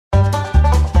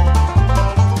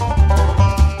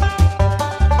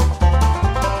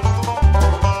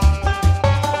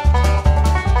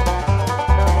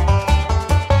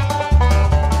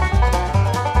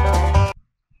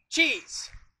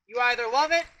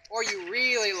love it, or you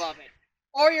really love it.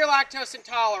 Or you're lactose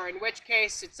intolerant, in which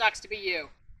case it sucks to be you.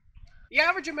 The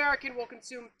average American will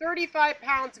consume 35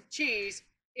 pounds of cheese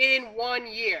in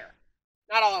 1 year.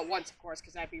 Not all at once, of course,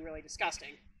 because that'd be really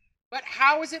disgusting. But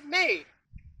how is it made?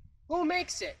 Who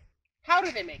makes it? How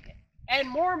do they make it? And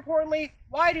more importantly,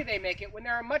 why do they make it when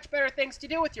there are much better things to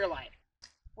do with your life?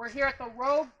 We're here at the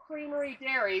Rogue Creamery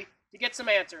Dairy to get some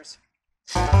answers.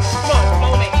 Come on,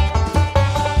 follow me.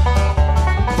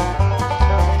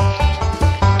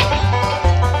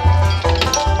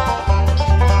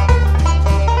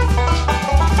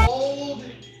 Hold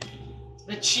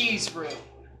the cheese room.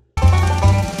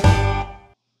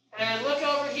 And look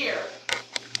over here.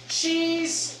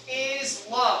 Cheese is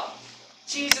love.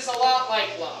 Cheese is a lot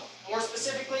like love. More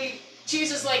specifically,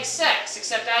 cheese is like sex,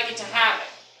 except I get to have it.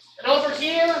 And over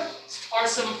here are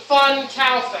some fun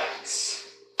cow facts.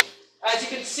 As you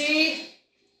can see,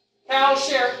 cows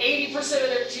share 80% of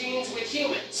their genes with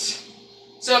humans.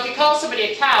 So if you call somebody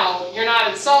a cow, you're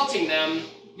not insulting them,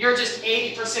 you're just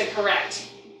 80% correct.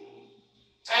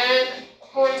 And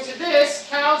according to this,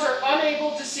 cows are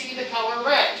unable to see the color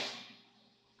red.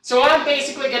 So I'm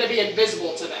basically going to be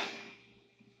invisible to them.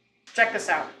 Check this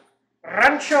out.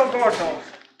 Rancho Gordo.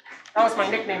 That was my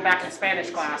nickname back in Spanish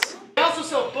class. I also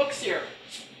sell books here,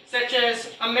 such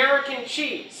as American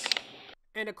Cheese.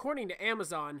 And according to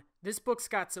Amazon, this book's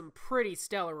got some pretty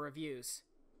stellar reviews.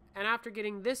 And after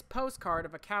getting this postcard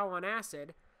of a cow on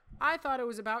acid, I thought it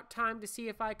was about time to see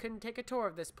if I couldn't take a tour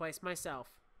of this place myself.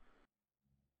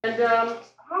 And how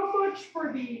much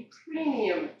for the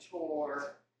premium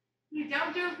tour? You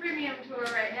don't do a premium tour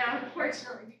right now,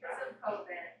 unfortunately, because of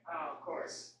COVID. Oh, of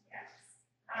course. Yes.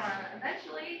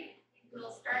 Eventually,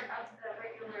 we'll start up the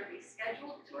regularly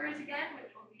scheduled tours again,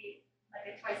 which will be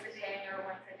like a twice a day or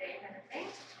once a day kind of thing.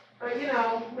 But, you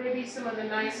know, maybe some of the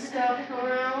nice stuff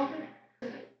around.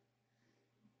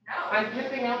 No. I'm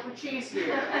pimping out the cheese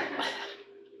here.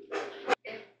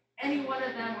 If any one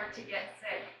of them were to get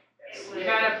sick, You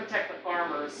gotta protect the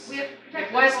farmers. We have to protect If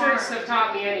the Westerns farm. have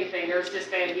taught me anything, there's just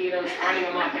banditos running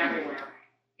amok everywhere.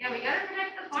 Yeah, we gotta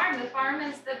protect the farm. The farm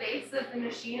is the base of the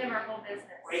machine of our whole business.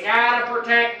 We gotta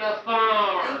protect the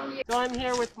farm. Thank you. So I'm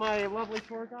here with my lovely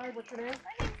tour guide. What's your name?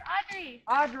 My name's Audrey.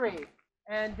 Audrey.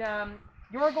 And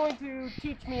you're going to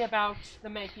teach me about the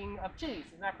making of cheese.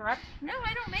 Is that correct? No,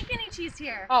 I don't make any cheese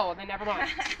here. Oh, well, then never mind.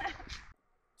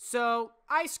 So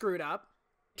I screwed up.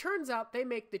 Turns out they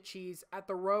make the cheese at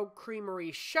the Rogue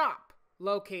Creamery shop,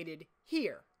 located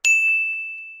here.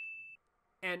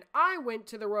 And I went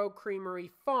to the Rogue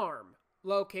Creamery farm,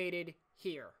 located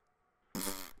here.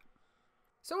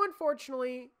 So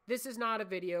unfortunately, this is not a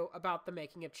video about the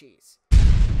making of cheese.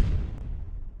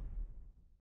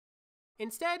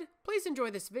 Instead, please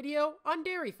enjoy this video on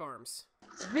dairy farms.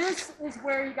 This is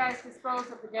where you guys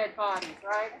dispose of the dead bodies,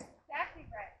 right? Exactly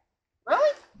right.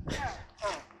 Really? No.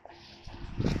 Oh.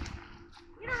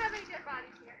 We don't have any dead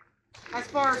bodies here. As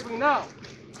far as we know.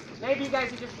 Maybe you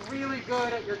guys are just really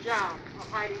good at your job of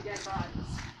hiding dead bodies.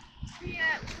 We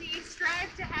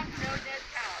strive to have no dead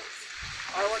cows.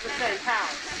 I wasn't saying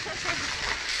cows.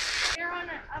 They're on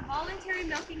a voluntary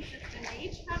milking system. They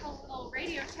each have a little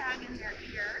radio tag in their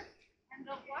ear, and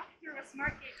they'll walk through a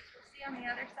smart gate, which you'll see on the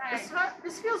other side.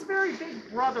 This feels very Big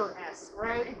Brother-esque,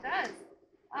 right? It does.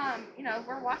 You know,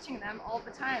 we're watching them all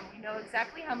the time. We know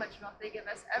exactly how much milk they give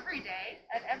us every day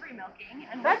at every milking,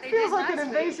 and That what they feels did like an last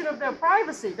invasion week. of their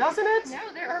privacy, doesn't it?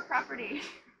 No, they're our property.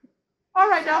 All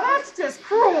right, now that's just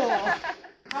cruel.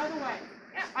 By the way,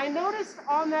 Yeah. I noticed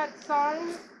on that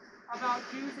sign about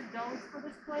do's and don'ts for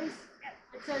this place,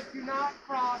 it says do not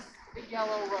cross the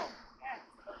yellow rope. Yes.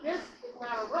 But this is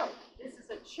not a rope. This is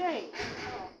a chain.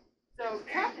 So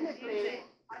technically...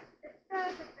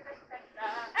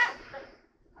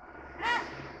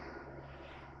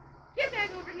 Get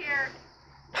back over here.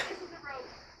 This is a rope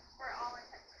for all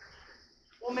intents.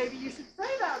 Well, maybe you should say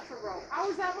that's a rope. How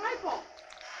is that my fault?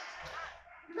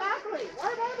 Exactly.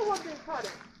 Why am I the one being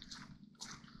punished?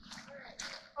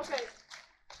 Okay.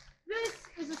 This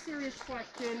is a serious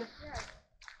question. Yes.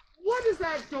 What is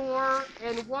that door,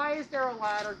 and why is there a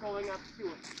ladder going up to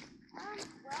it? Well,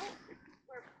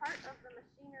 we're part of the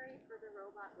machinery for the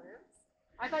robot lives.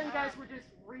 I thought you guys were just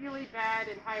really bad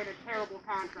and hired a terrible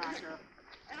contractor.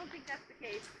 I don't think that's the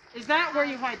case. Is that where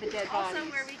you hide the dead bodies?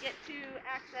 Also where we get to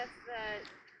access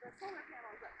the solar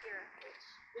panels up here.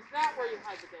 Is that where you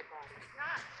hide the dead bodies?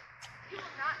 Not, you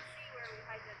will not see where we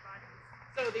hide dead bodies.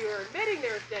 So you're admitting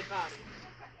there's dead bodies.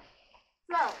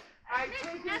 So, I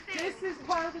take it this is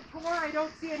part of the tour. I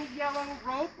don't see any yellow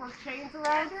rope or chains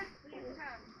around it. Please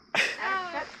come.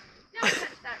 No, don't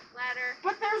touch that ladder.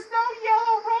 But there's no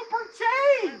yellow rope or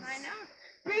chains! I know.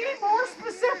 Be more specific!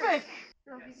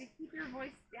 So if you could keep your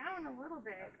voice down a little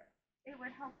bit, it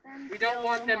would help them. We don't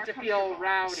want them to feel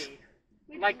rowdy,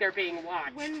 like they're being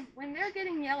watched. When they're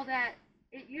getting yelled at,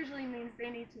 it usually means they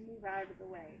need to move out of the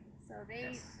way. So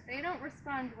they don't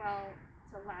respond well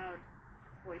to loud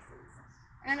voices.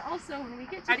 And also, when we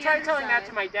get to the other side... I tried telling that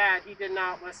to my dad. He did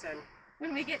not listen.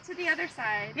 When we get to the other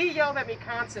side... He yelled at me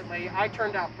constantly. I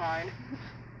turned out fine.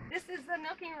 This is the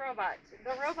milking robot.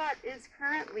 The robot is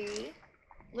currently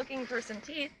looking for some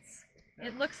teats.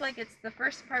 It looks like it's the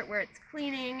first part where it's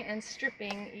cleaning and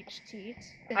stripping each teat.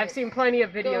 I've seen plenty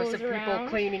of videos of people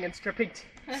cleaning and stripping teeth.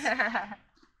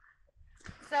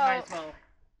 So, might as well.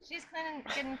 She's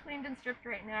getting cleaned and stripped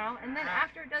right now, and then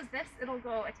after it does this, it'll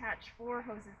go attach 4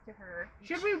 hoses to her.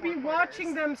 Should we be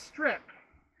watching them strip?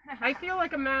 I feel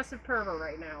like a massive pervert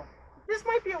right now. This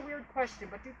might be a weird question,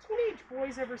 but do teenage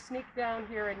boys ever sneak down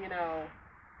here and, you know...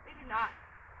 They do not.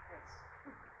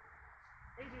 Yes.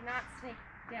 They do not sneak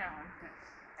down.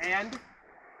 And?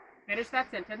 Finish that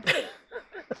sentence.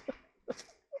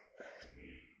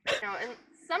 And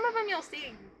some of them you'll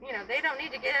see, you know, they don't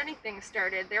need to get anything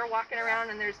started. They're walking around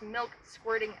and there's milk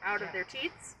squirting out of their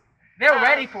teats. They're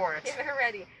ready for it. They're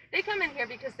ready. They come in here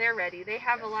because they're ready. They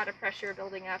have a lot of pressure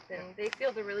building up and they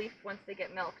feel the relief once they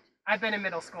get milked. I've been in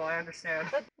middle school, I understand.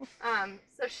 But,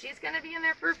 so she's going to be in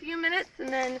there for a few minutes and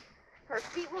then her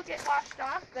feet will get washed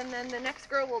off and then the next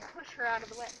girl will push her out of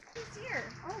the way. She's here.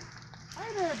 Oh,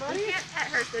 hi there, buddy. You can't pet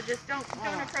her, so just don't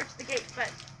approach the gate,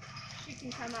 but she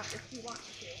can come up if she wants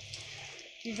to.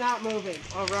 She's not moving.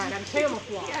 All right, I'm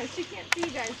camouflaged. Yeah, she can't see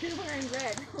you guys. She's wearing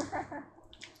red.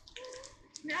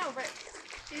 No, but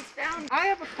she's found... I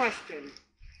have a question.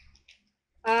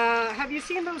 Have you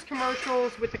seen those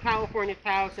commercials with the California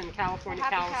cows and California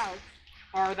cows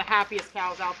are the happiest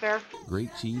cows out there? Great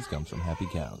cheese comes from happy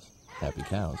cows. Happy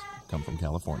cows come from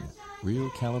California. Real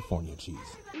California cheese.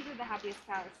 These are the happiest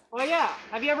cows. Oh yeah.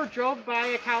 Have you ever drove by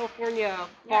a California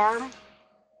farm? Yes.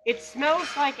 It smells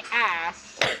like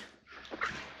ass.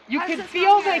 You can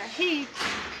feel the heat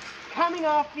coming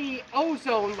off the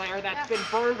ozone layer that's been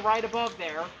burned right above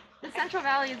there. The Central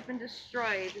Valley has been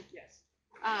destroyed. Yes.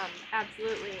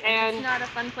 Absolutely. And it's not a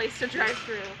fun place to drive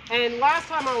through. And last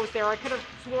time I was there, I could have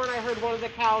sworn I heard one of the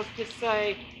cows just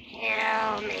say,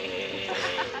 "Kill me."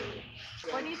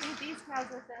 What do you think these cows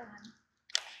are feeling?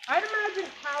 I'd imagine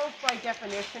cows, by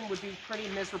definition, would be pretty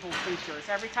miserable creatures.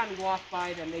 Every time you walk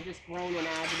by them, they just groan in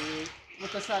agony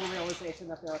with the sudden realization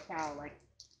that they're a cow. Like,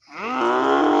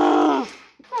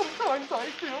 sometimes I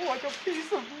feel like a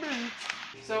piece of meat.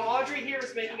 So Audrey here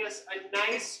is making us a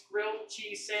nice grilled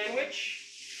cheese sandwich.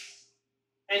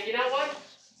 And you know what?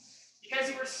 Because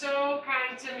you were so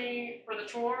kind to me for the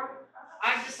tour,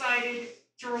 I've decided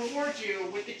to reward you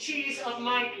with the cheese of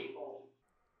my people.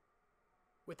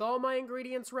 With all my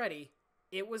ingredients ready,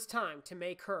 it was time to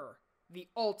make her the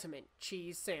ultimate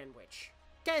cheese sandwich.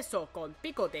 Queso con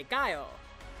pico de gallo.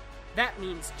 That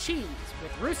means cheese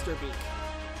with rooster beak.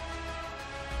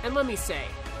 And let me say,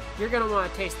 you're going to want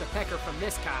to taste the pecker from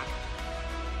this cock.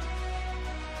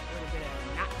 A little bit of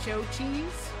nacho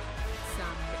cheese,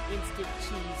 some instant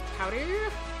cheese powder,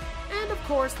 and of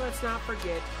course, let's not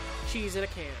forget cheese in a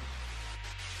can.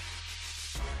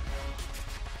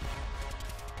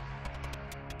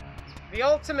 The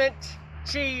ultimate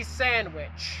cheese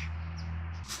sandwich.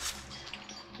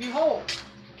 Behold,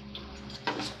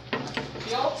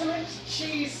 the ultimate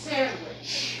cheese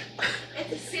sandwich.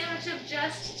 It's a sandwich of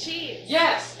just cheese.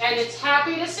 Yes, and it's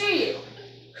happy to see you.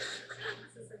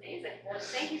 This is amazing.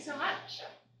 Thank you so much.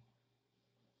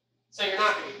 So you're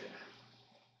not going to eat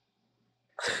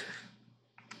it?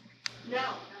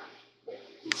 No.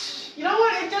 You know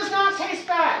what? It does not taste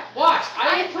bad. Watch.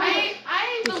 I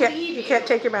believe you can't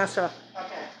take your mask off.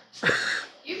 Okay.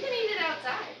 You can eat it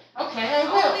outside. Okay, I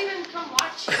will. I'll even come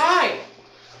watch you. Fine.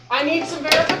 I need some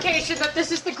verification that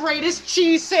this is the greatest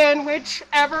cheese sandwich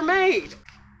ever made.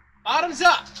 Bottoms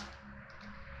up.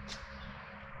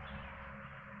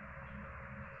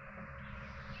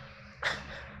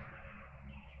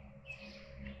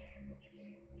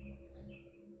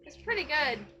 It's pretty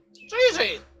good. It's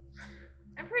easy.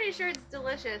 I'm pretty sure it's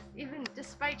delicious, even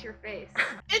despite your face.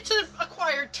 It's an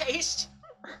acquired taste.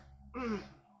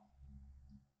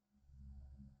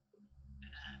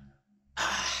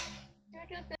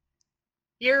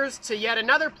 Here's to yet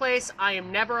another place I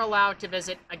am never allowed to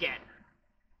visit again.